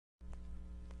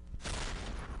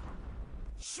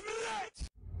Where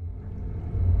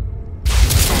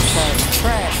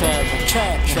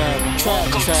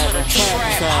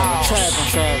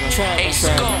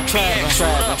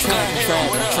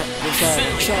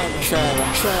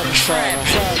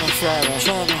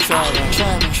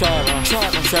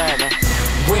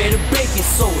the baking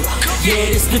soda, yeah,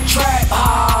 this the trap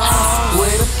house.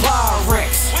 Where the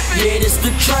Pyrex, yeah, this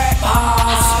the trap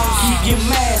house. Keep your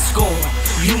mask on,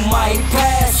 you might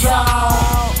pass out.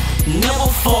 Never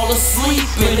fall asleep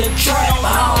in the trap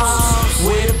house.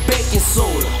 Where the baking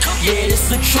soda, yeah, this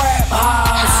the trap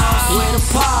house. Where the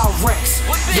Pyrex,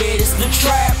 yeah, this the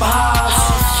trap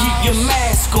house. Keep your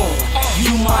mask on,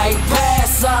 you might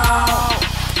pass out.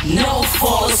 Never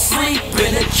fall asleep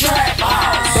in the trap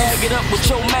house. Bag it up with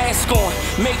your mask on.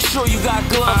 Make sure you got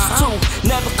gloves too.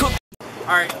 Never cook.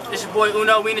 Alright, this your boy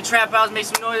Uno. We in the trap house. Make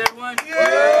some noise, everyone.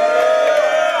 Yeah!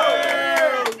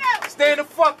 Stand the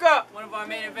fuck up. One of our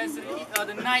main events of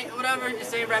the night, or whatever.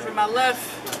 This ain't rapping my left.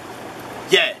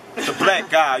 Yeah, the black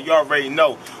guy, you already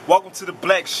know. Welcome to the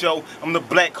Black Show. I'm the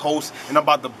black host, and I'm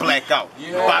about to black out.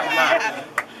 Yeah. Bottom line.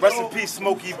 Rest in peace,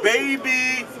 Smokey,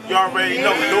 baby. You already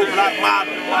know. No black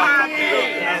model.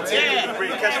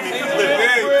 Catch me if you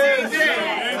live.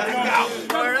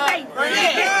 Word up.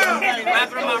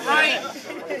 Rapping on my right.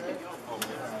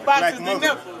 Black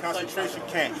Mugga, concentration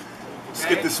camp.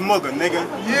 Skip this Mugga, nigga.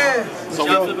 Yeah. So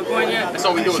y'all flip a coin yet? That's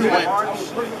all we do is win.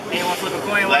 Anyone flip a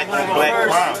coin? Black on black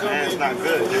crime, man, it's not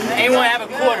good. Anyone have a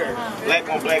quarter? Black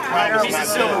on black crime, it's not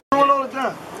good. All the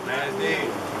time.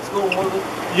 Let's go, Mugga.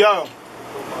 Yo.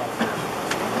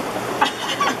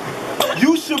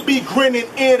 You should be grinning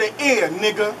ear to ear,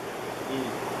 nigga.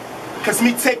 Cause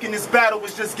me taking this battle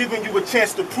was just giving you a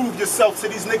chance to prove yourself to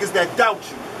these niggas that doubt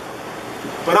you.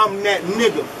 But I'm that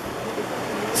nigga.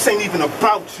 This ain't even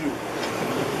about you.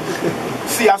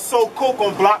 See, I sold coke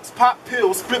on blocks, pop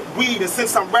pills, flip weed, and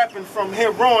since I'm rapping from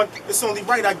here on, it's only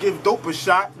right I give dope a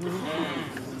shot.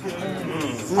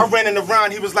 I ran in the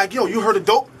round, he was like, yo, you heard of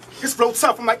dope? His flow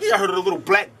tough. I'm like, yeah, I heard of the little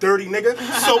black dirty nigga.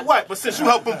 So what? But since you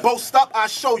help him boast up, I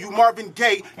show you Marvin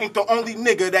Gaye ain't the only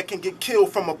nigga that can get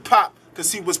killed from a pop,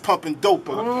 cause he was pumping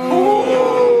doper.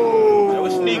 That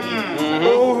was sneaky.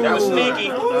 That was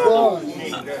sneaky.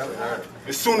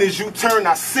 As soon as you turn,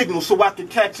 I signal so I can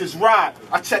catch his ride.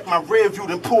 I check my rear view,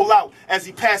 then pull out as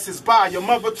he passes by. Your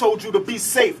mother told you to be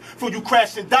safe, for you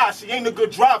crash and die. She ain't a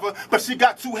good driver, but she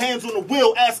got two hands on the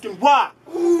wheel asking why.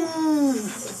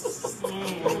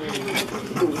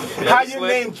 How your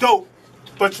name dope,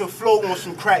 but your flow on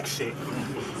some crack shit.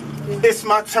 It's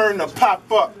my turn to pop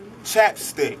up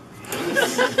chapstick.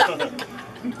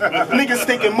 Niggas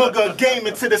thinking Mugga a game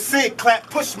until the Sig clap.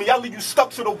 Push me, I'll leave you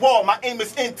stuck to the wall. My aim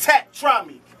is intact, try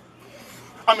me.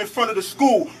 I'm in front of the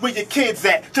school, where your kids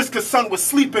at? Just cause son was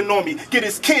sleeping on me. Get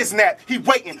his kids napped, he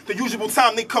waiting. The usual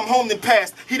time they come home then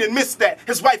passed. He didn't miss that.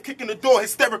 His wife kicking the door,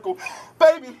 hysterical.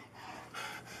 Baby,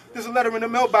 there's a letter in the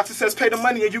mailbox that says pay the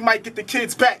money and you might get the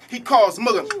kids back. He calls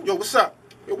Mugga, yo, what's up?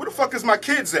 Yo, where the fuck is my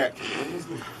kids at?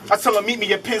 I tell him meet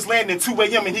me at Penn's Landing 2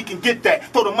 a.m. and he can get that.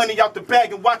 Throw the money out the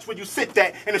bag and watch where you sit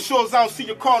that. And as sure as I don't see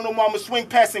your car no more, I'ma swing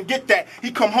past and get that.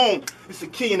 He come home, it's a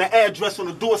key and an address on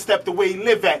the doorstep the way he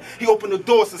live at. He opened the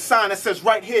door, it's a sign that says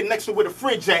right here next to where the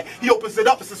fridge at. He opens it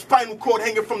up, it's a spinal cord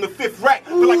hanging from the 5th rack.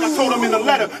 But like I told him in the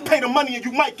letter, pay the money and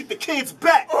you might get the kids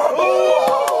back.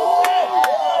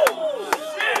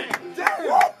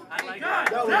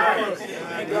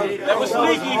 That was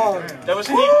sneaky. That was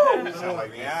sneaky.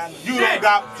 You don't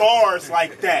got bars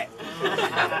like that.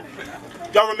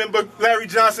 Y'all remember Larry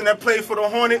Johnson that played for the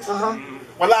Hornets? Well,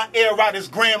 I air out his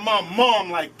grandma mom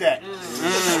like that.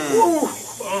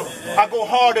 I go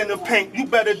hard in the paint. You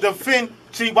better defend.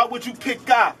 Gee, why would you pick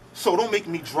God? So don't make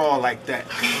me draw like that.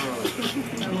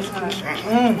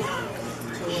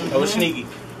 That was sneaky.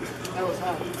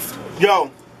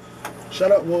 Yo.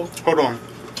 Shut up, Wolf. Hold on.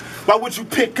 Why would you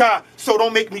pick God? So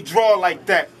don't make me draw like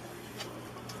that.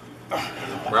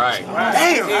 Right.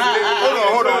 Damn.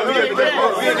 Hold on. We in the building. Why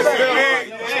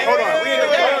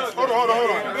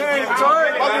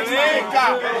would you pick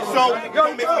God? So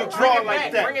don't make me draw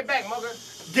like that. Bring it back, Mugga.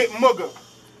 Get Mugga.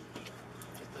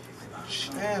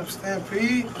 Stamp,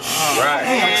 Pete. Right.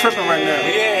 I'm tripping right now.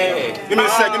 Yeah. Give me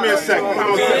a sec. Hold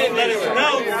on.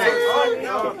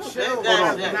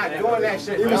 Not doing that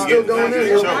shit. You still doing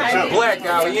this? Black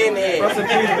guy, we in there. Rest in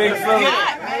peace, big fella.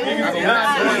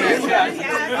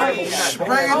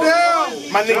 Bring it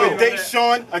down. My nigga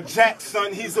Deshaun, a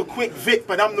Jackson, he's a quick Vic,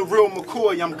 but I'm the real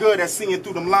McCoy. I'm good at seeing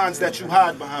through them lines that you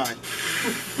hide behind.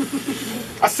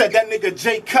 I said that nigga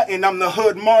Jay Cuttin, I'm the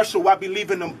hood marshal. I be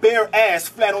leaving them bare ass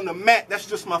flat on the mat. That's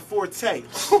just my forte.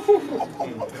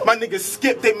 My nigga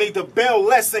Skip, they made the bell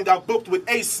less and got booked with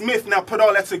A. Smith. Now put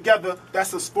all that together,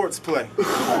 that's a sports play.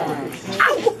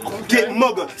 Get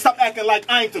Mugga, stop acting like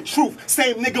I ain't the truth.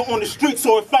 Same nigga on the street,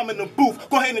 so if I'm in the booth,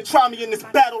 go ahead and try me in this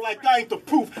battle like I ain't the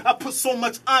proof. I put so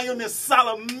much iron in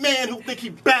solid man who think he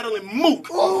battling Mook.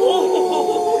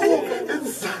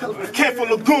 Careful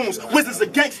lagoons, wizards a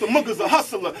gangster, Mugga's a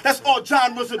hustler. That's all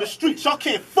genres of the streets, y'all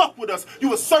can't fuck with us.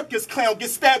 You a circus clown, get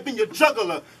stabbed in your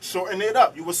jugular. Shorten it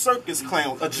up, you a circus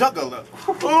clown, a juggler.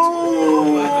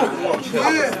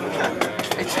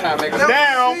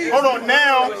 Now, hold on,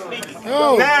 now,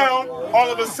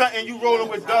 all of a sudden you rolling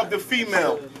with Dub the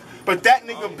female. But that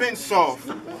nigga been soft.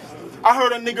 I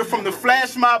heard a nigga from the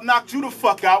flash mob knocked you the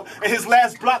fuck out, and his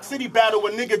last Block City battle,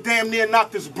 a nigga damn near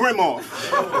knocked his brim off.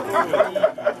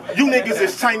 You niggas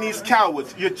is Chinese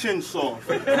cowards, your chin soft.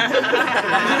 I'm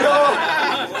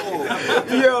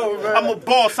a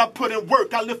boss, I put in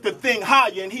work, I lift the thing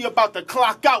higher, and he about to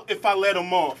clock out if I let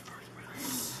him off.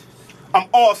 I'm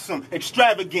awesome,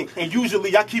 extravagant, and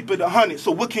usually I keep it 100.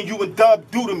 So what can you and Dub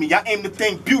do to me? I aim the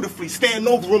thing beautifully, stand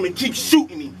over him and keep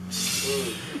shooting him.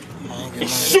 And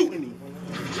shooting him.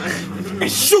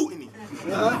 And shooting him.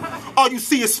 All you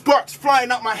see is sparks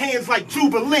flying out my hands like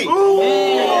Jubilee.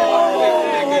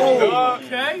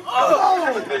 Okay.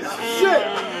 Shit.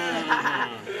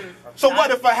 So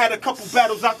what if I had a couple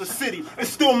battles out the city? It's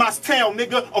still my town,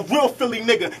 nigga. A real Philly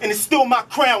nigga. And it's still my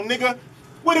crown, nigga.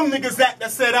 Where them niggas at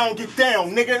that said I don't get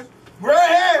down, nigga? Right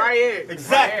here. Right here.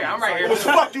 Exactly. Right here. I'm right here. It was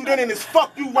fuck you then and it's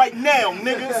fuck you right now,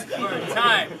 niggas.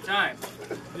 Time.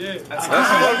 Yeah. That's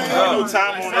no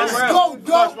time on this. Go,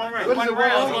 go. One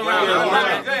round.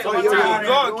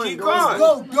 Keep going.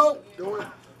 Go.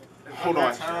 Hold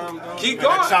on. Keep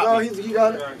going. No, he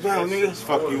got it. No, nigga, it's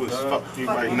fuck you. It's fuck you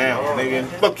right now, nigga.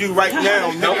 Fuck you right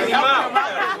now, nigga. Help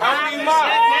him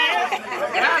out.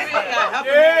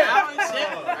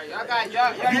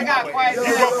 Y'all got quiet. You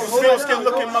rumple still skin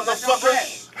looking motherfucker.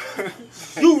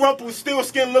 You rumple still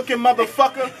skin looking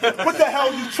motherfucker. What the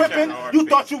hell you tripping? You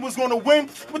thought you was gonna win?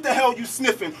 What the hell you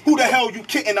sniffing? Who the hell you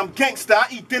kidding? I'm gangster. I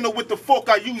eat dinner with the fork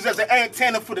I use as an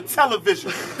antenna for the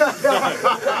television.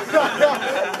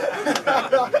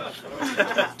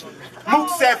 Mook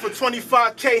said for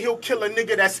 25K he'll kill a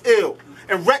nigga that's ill.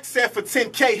 And Rex said for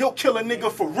 10K he'll kill a nigga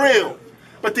for real.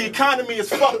 But the economy is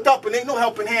fucked up and ain't no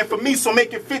helping hand for me, so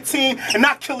make it 15 and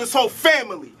not kill his whole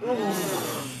family.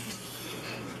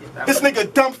 This nigga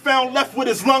dumbfound left with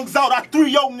his lungs out. I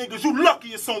 3-0 niggas. You lucky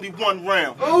it's only one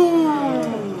round.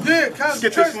 Ooh. Yeah, Let's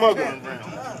get this Mugga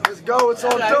round. Let's go. It's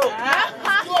on dope.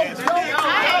 Let's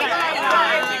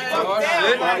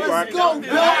go,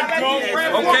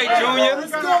 Okay, Junior.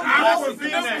 Let's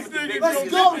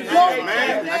go,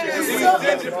 man. Let's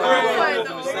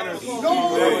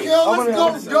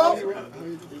go.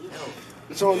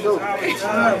 It's on dope.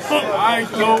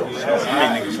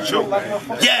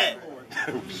 Yeah.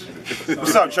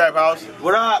 What's up, Trap House?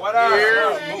 What up?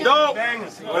 Dope.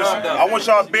 I want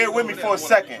y'all to bear with me for a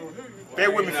second.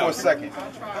 Bear with me for a second.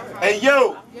 Hey,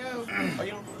 yo.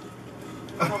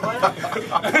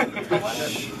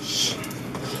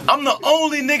 I'm the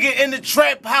only nigga in the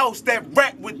trap house that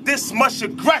rap with this much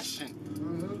aggression.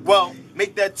 Well,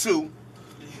 make that 2.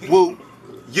 Woo,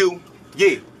 you,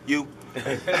 yeah, you.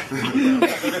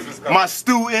 My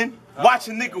student, watch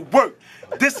a nigga work.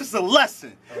 This is a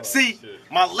lesson. See,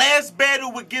 my last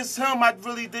battle against him, I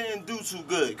really didn't do too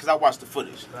good because I watched the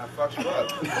footage.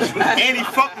 And he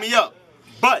fucked me up.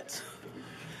 But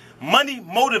money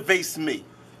motivates me.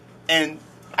 And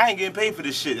I ain't getting paid for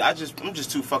this shit. I'm just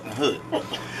too fucking hood.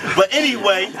 But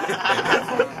anyway,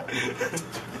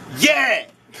 yeah.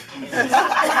 You hear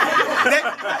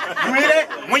that?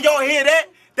 When y'all hear that,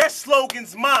 that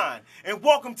slogan's mine. And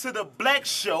welcome to the Black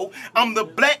Show. I'm the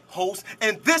Black host,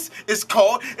 and this is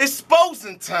called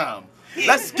Exposing Time.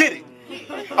 Let's get it.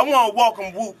 I want to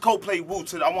welcome Coldplay Woo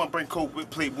to the, I want to bring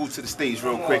Coldplay Woo to the stage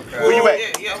real quick. Where you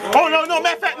at? Oh, no,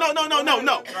 matter of fact, no. I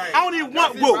don't even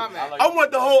want Woo. I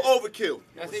want the whole Overkill.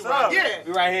 Yeah.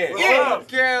 We right here. Yeah.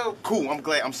 Cool, I'm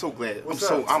so glad. I'm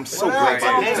so glad.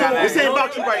 This ain't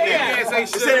about you right now.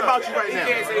 This ain't about you right now.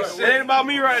 It ain't about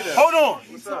me right now. Hold on.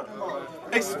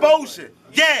 Exposure.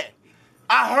 Yeah.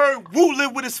 I heard Woo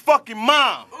live with his fucking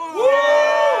mom.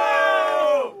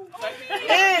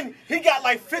 And he got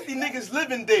like 50 niggas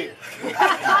living there.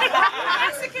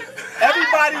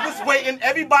 Everybody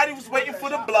was waiting for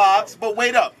the blogs, but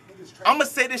wait up. I'ma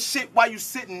say this shit while you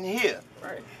sitting here.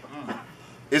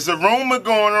 It's a rumor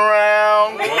going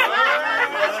around.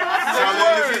 How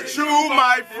long is it true,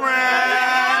 my friend?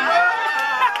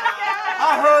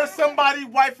 I heard somebody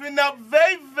wifing up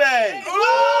Vay.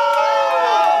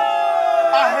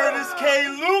 I heard it's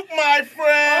K-Luke, my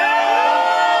friend.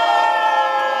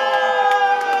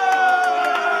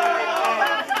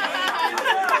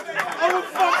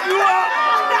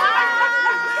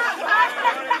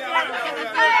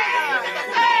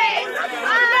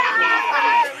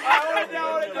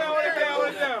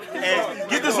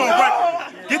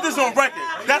 get this on record.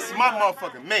 That's my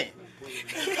motherfucking man.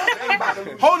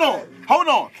 Hold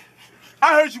on.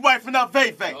 I heard you wifing up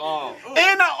Vay Vay. Oh.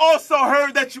 And I also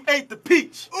heard that you ate the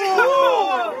peach. Ooh. And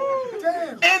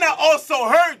I also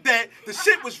heard that the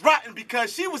shit was rotten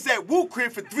because she was at Woo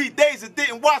crib for 3 days and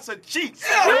didn't wash her cheeks.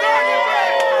 Yeah.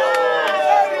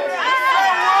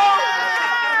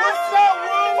 What's up,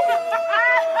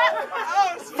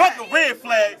 Woo? Fuck a red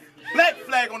flag, black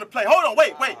flag on the play. Hold on,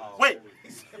 wait.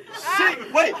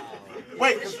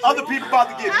 Wait, because other people about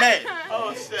to get mad.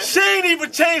 Oh, shit. She ain't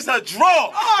even changed her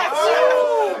drawers.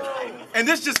 Oh, and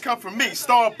this just come from me.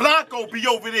 Star Blaqu be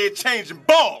over there changing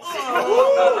balls.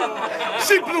 Oh.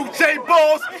 She blew J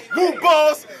balls, Woo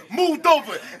balls, moved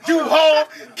over U-Haul,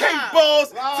 K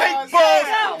balls, Take balls,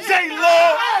 J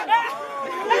Law.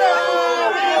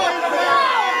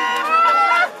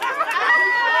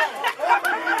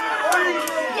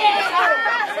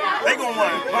 They gonna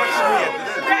want to punch me at this.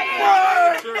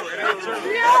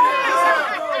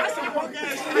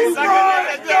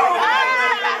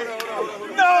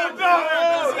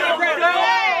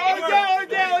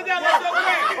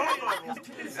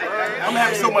 I'm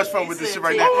having so much fun with this shit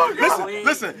right now.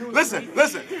 Listen.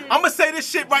 I'm gonna say this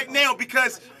shit right now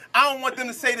because I don't want them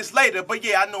to say this later, but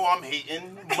yeah, I know I'm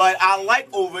hating, but I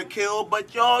like overkill,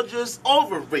 but y'all just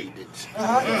overrated.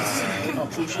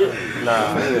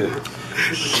 Nah.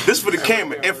 This for the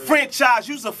camera. And franchise,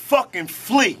 you's a fucking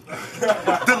flea.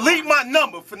 Delete my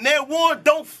number. From now on,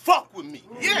 don't fuck with me.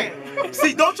 Yeah.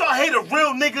 See, don't y'all hate a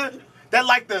real nigga that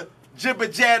like the jibber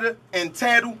jabber and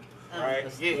tattle? Right.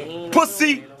 Yeah.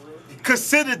 Pussy,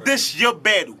 consider this your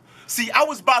battle. See, I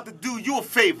was about to do you a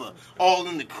favor. All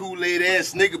in the Kool-Aid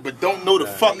ass nigga, but don't know the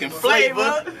fucking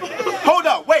flavor. Hold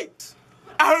up, wait.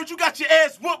 I heard you got your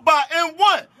ass whooped by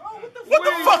M1. What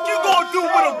the fuck you gonna do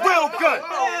with a real gun?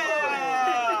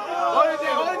 Hold it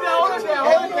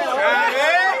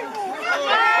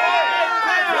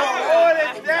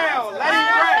down.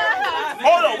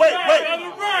 Hold on, wait.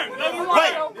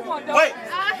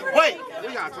 We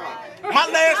gotta talk. My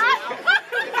last...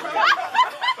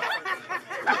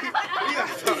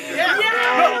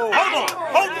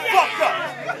 Hold the fuck up.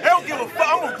 They don't give a fuck.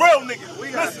 I'm a real nigga.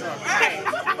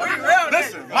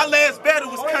 Listen, my last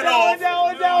battle was cut off.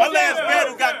 My last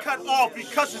battle got cut off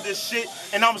because of this shit,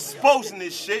 and I'm exposing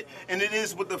this shit, and it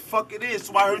is what the fuck it is.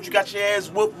 So I heard you got your ass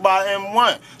whooped by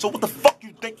M1. So what the fuck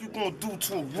you think you gonna do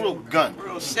to a real gun?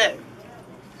 Real shit.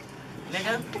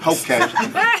 Nigga. Okay.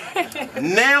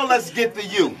 Now let's get to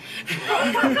you.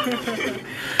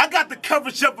 I got the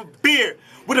coverage of a beer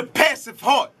with a passive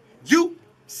heart. You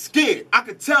scared. I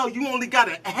could tell you only got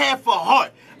a half a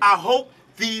heart. I hope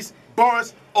these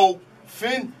bars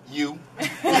offend you.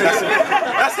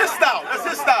 That's his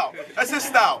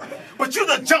style. But you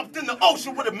done jumped in the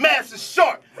ocean with a massive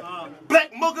shark.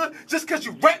 Black Mugga, just cause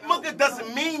you rap Mugga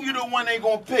doesn't mean you the one they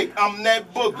gonna pick. I'm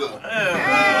that booger.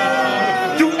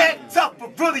 You act tough,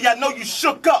 but really I know you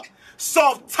shook up.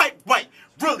 Soft type right.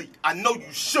 Really, I know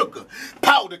you sugar.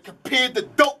 Powder compared to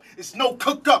dope, it's no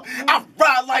cook up. I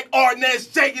ride like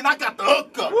Arnaz J and I got the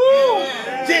hook up.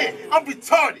 Yeah, I'm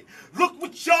retarded. Look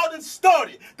what y'all done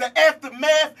started. The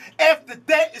aftermath after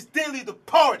that is dearly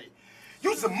departed.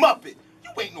 You's a muppet.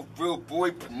 You ain't no real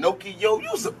boy, Pinocchio.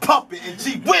 You's a puppet, and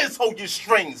gee whiz, hold your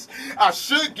strings. I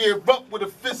should give up with a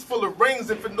fist full of rings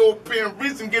and for no apparent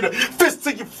reason get a fist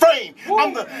to your frame.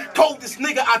 I'm the coldest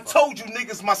nigga. I told you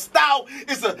niggas my style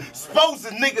is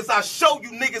exposing niggas. I show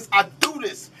you niggas I do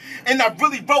this. And I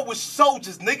really roll with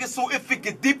soldiers, niggas. So if it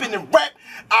get deep in the rap,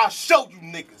 I'll show you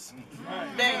niggas.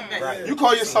 You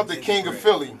call yourself the king of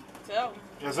Philly.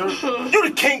 Yes, sir. You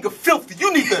the king of filthy.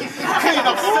 You need to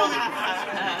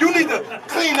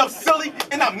clean up silly.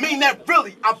 And I mean that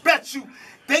really. I bet you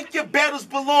think your battles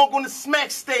belong on the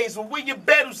smack stage. But where your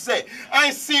battles at? I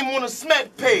ain't seen them on the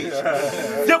smack page.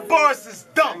 Your bars is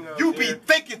dumb. You be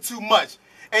thinking too much.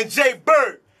 And Jay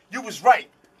Bird, you was right.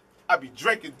 I be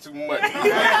drinking too much.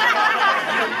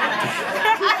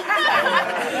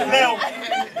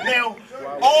 Now,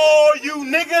 all you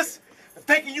niggas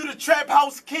thinking you the Trap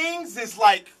House Kings is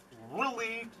like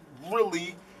really,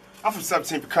 I'm from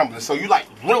 17th Cumberland, so you like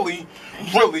really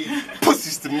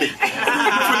pussies to me. From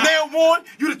now on,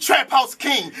 you the Trap House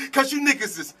King, cause you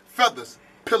niggas is feathers,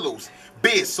 pillows,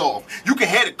 bed soft. You can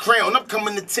have a crown, I'm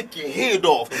coming to take your head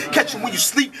off. Catch you when you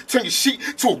sleep, turn your sheet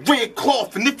to a red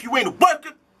cloth, and if you ain't a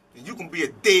worker, then you can be a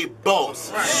dead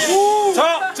boss. Right.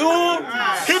 Talk to him.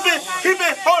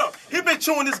 He been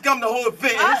chewing this gum the whole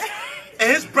event. And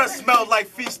his breath smells like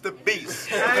Feast of Beasts.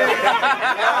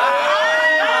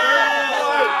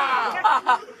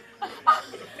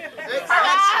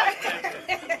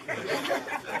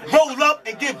 Roll up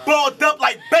and get balled up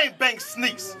like Bang Bang fake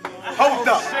sneaks. Hold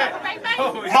up.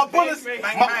 My bullets,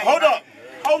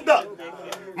 hold up.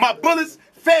 My bullets,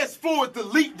 fast forward,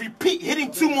 delete, repeat,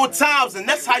 hitting 2 more times, and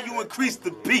that's how you increase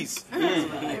the piece.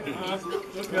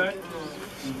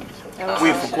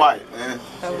 We for quiet, man.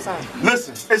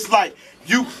 Listen, it's like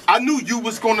I knew you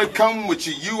was gonna come with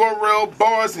your URL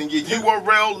bars and your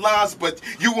URL lines, but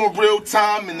you in real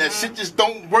time and that shit just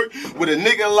don't work with a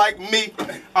nigga like me.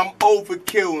 I'm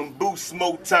overkill and boost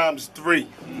smoke ×3.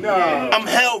 I'm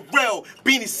Hell Rel,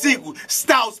 Beanie Siegel,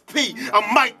 Styles P.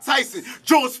 I'm Mike Tyson,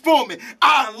 George Foreman,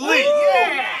 Ali.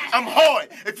 I'm hard.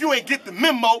 If you ain't get the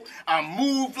memo, I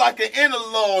move like an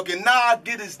analog and now I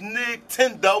get his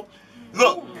Nintendo.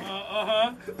 Look.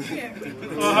 Right.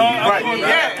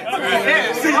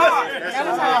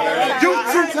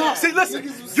 See,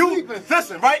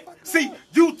 listen, right? See,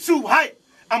 you too hype.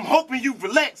 I'm hoping you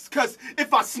relax, cause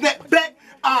if I snap back,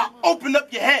 I'll open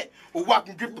up your head. Or I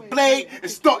can grip the blade and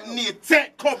start in the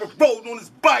attack, carve a road on his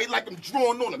body like I'm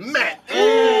drawing on a map.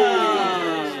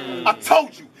 I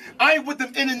told you, I ain't with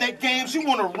them internet games. You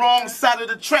on the wrong side of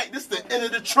the track. This the end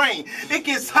of the train. It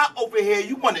gets hot over here.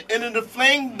 You want to enter the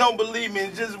flame? Don't believe me,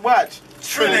 just watch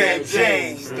Trinidad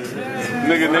James.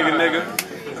 Nigga.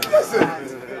 Listen,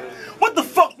 what the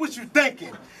fuck was you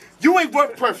thinking? You ain't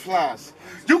worth perf lines.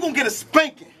 You gonna get a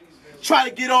spanking. Try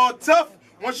to get all tough.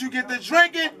 Once you get the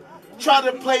drinking, try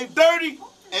to play dirty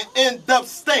and end up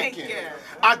stinking.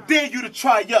 I dare you to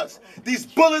try us. These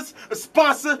bullets are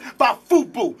sponsored by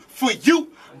FUBU. For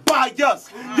you, by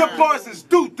us. Your bars is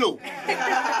doo-doo.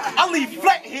 I leave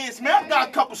flatheads, man. I got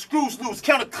a couple screws loose.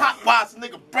 Counterclockwise,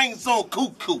 nigga brains on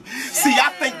cuckoo. See,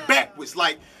 I think backwards.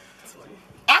 Like,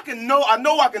 I know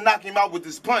I can knock him out with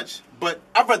this punch, but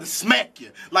I'd rather smack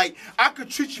you. Like, I could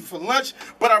treat you for lunch,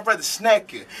 but I'd rather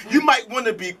snack you. You might want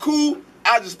to be cool.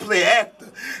 I just play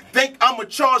actor. Think I'ma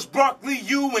Charles Barkley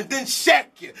you and then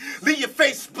shack you. Leave your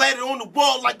face splattered on the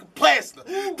wall like a plaster.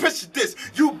 Picture this,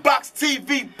 you box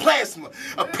TV plasma.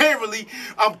 Apparently,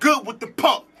 I'm good with the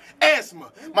pump.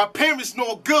 Asthma. My parents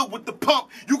know I'm good with the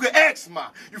pump. You can ask mine.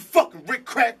 You fucking Rick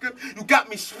Cracker. You got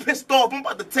me pissed off. I'm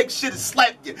about to take shit and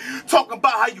slap you. Talking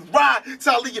about how you ride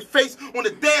till I leave your face on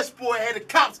the dashboard and had the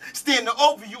cops standing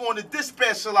over you on the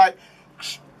dispatcher like,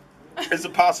 is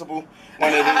it possible?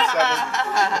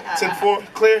 187,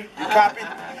 10-4, clear, you copy?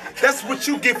 That's what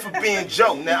you get for being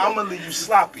Joe. Now I'm gonna leave you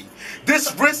sloppy.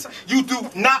 This risk you do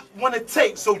not want to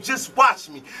take, so just watch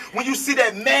me. When you see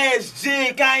that mass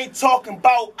jig, I ain't talking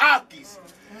about Akis.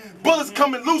 Bullets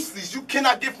coming loosely, you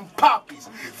cannot get from poppies.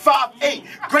 5'8",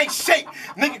 great shape,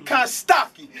 nigga kinda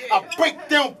stocky. I break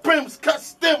down brims, cut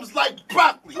stems like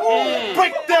broccoli.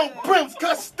 Break down brims,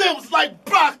 cut stems like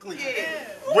broccoli.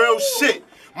 Real shit.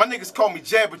 My niggas call me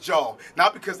Jabberjaw,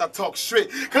 not because I talk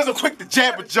shit, because I'm quick to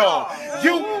Jabberjaw.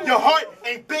 Your heart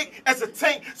ain't big as a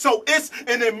tank, so it's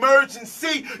an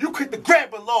emergency. You quick to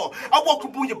grab a law. I walk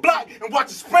up on your block and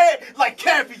watch it spread like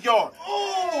caviar.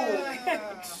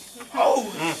 Bars.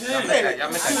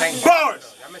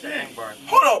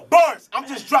 Hold up, bars. I'm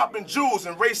just dropping jewels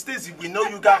and Ray Stizzy. We know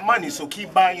you got money, so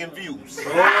keep buying views.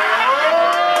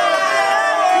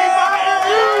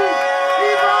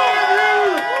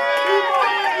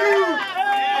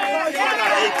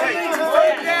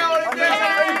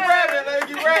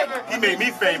 He made me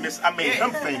famous, I made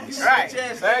him famous. Right.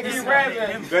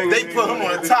 They put him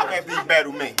on the top after he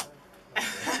battled me.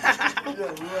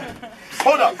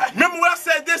 Hold up. Remember when I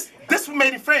said this? This what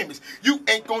made him famous. You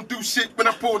ain't gonna do shit when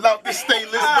I pull out this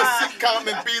stainless but sitcom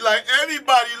and be like,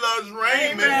 everybody loves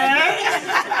Raymond.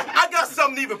 I got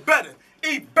something even better.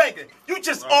 Eat bacon. You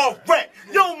just all wreck.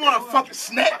 You don't want a fucking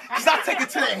snack, cause I take it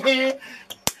to the hand.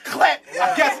 Clap,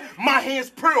 I guess my hand's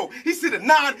Pearl. He see the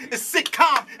 9 is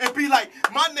sitcom and be like,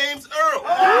 my name's Earl.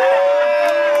 That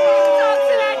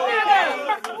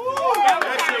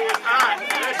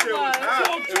shit was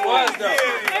hot. It was though.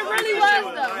 It really was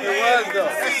though. It was though.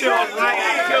 That shit was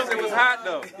hot. It was hot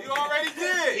though. You already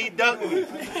did. He ducked me.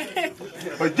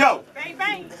 But yo, Bang,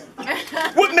 bang.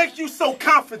 what makes you so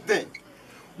confident?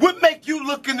 What make you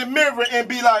look in the mirror and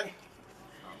be like,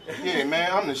 yeah,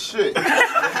 man, I'm the shit.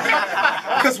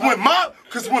 Cause when my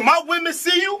women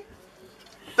see you,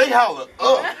 they holler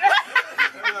up.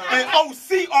 And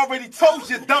OC already told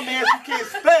you, dumbass, you can't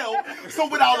spell. So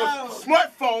without a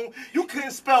smartphone, you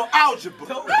couldn't spell algebra.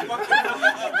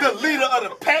 The leader of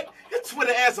the pack, your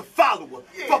Twitter as a follower.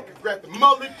 Fucking grab the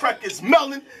mullet, crack his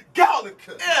melon,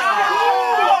 Gallica.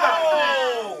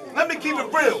 Let me keep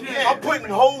it real. I'm putting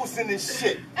holes in this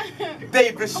shit.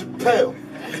 David Chappelle.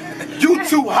 You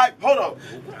too hype. Hold up.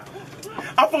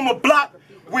 I'm from a block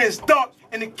where it's dark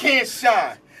and it can't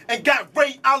shine. and got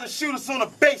Ray Allen shooters on the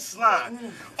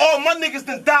baseline. All my niggas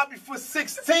done died before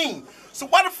 16. So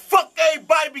why the fuck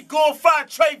everybody be going find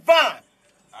Trayvon?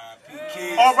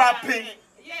 R.I.P.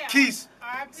 Keys.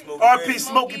 R.I.P.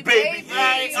 Smokey Baby.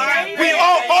 We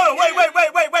all, hold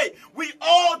on, wait. We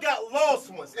all got lost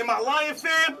ones. Am I lying,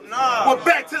 fam? No. We're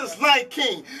back to this Lion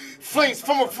King. Flames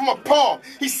from a palm.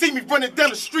 He see me running down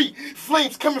the street.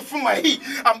 Flames coming from my heat.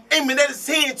 I'm aiming at his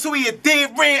head until he a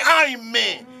dead red Iron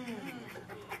Man.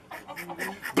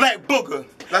 Black Booger.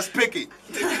 Let's pick it.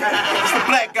 It's the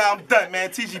black guy. I'm done, man.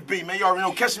 TGB, man. You already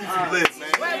know. Catch me if you live,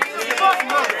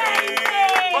 man.